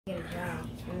get a job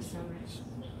in the summer.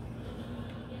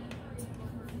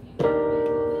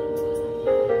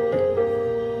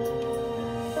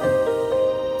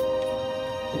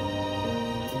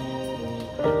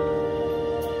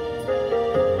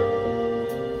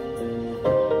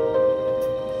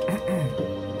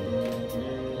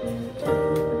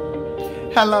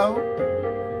 Hello?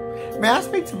 May I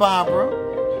speak to Barbara?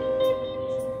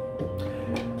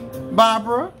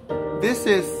 Barbara, this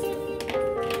is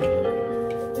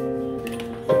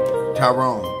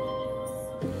Tyrone.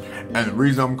 And the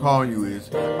reason I'm calling you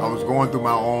is I was going through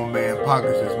my own man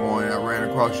pockets this morning. I ran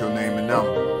across your name and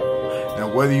number.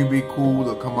 Now whether you be cool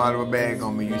or come out of a bag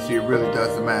on me, you see it really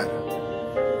doesn't matter.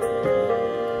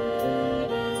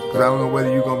 Because I don't know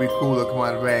whether you're going to be cool or come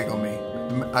out of a bag on me.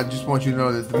 I just want you to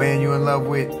know that the man you're in love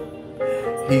with,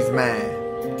 he's mine.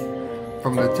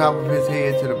 From the top of his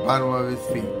head to the bottom of his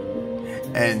feet.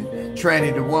 And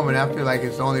Tranny, the woman, I feel like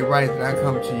it's only right that I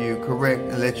come to you, correct,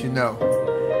 and let you know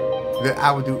that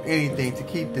I would do anything to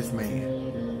keep this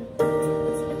man.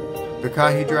 The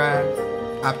car he drives,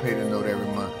 I pay the note every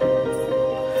month.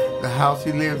 The house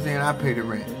he lives in, I pay the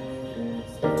rent.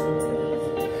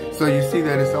 So you see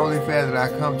that it's only fair that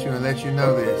I come to you and let you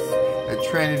know this. That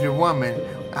Tranny, the woman,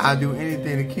 I'll do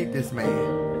anything to keep this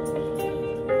man.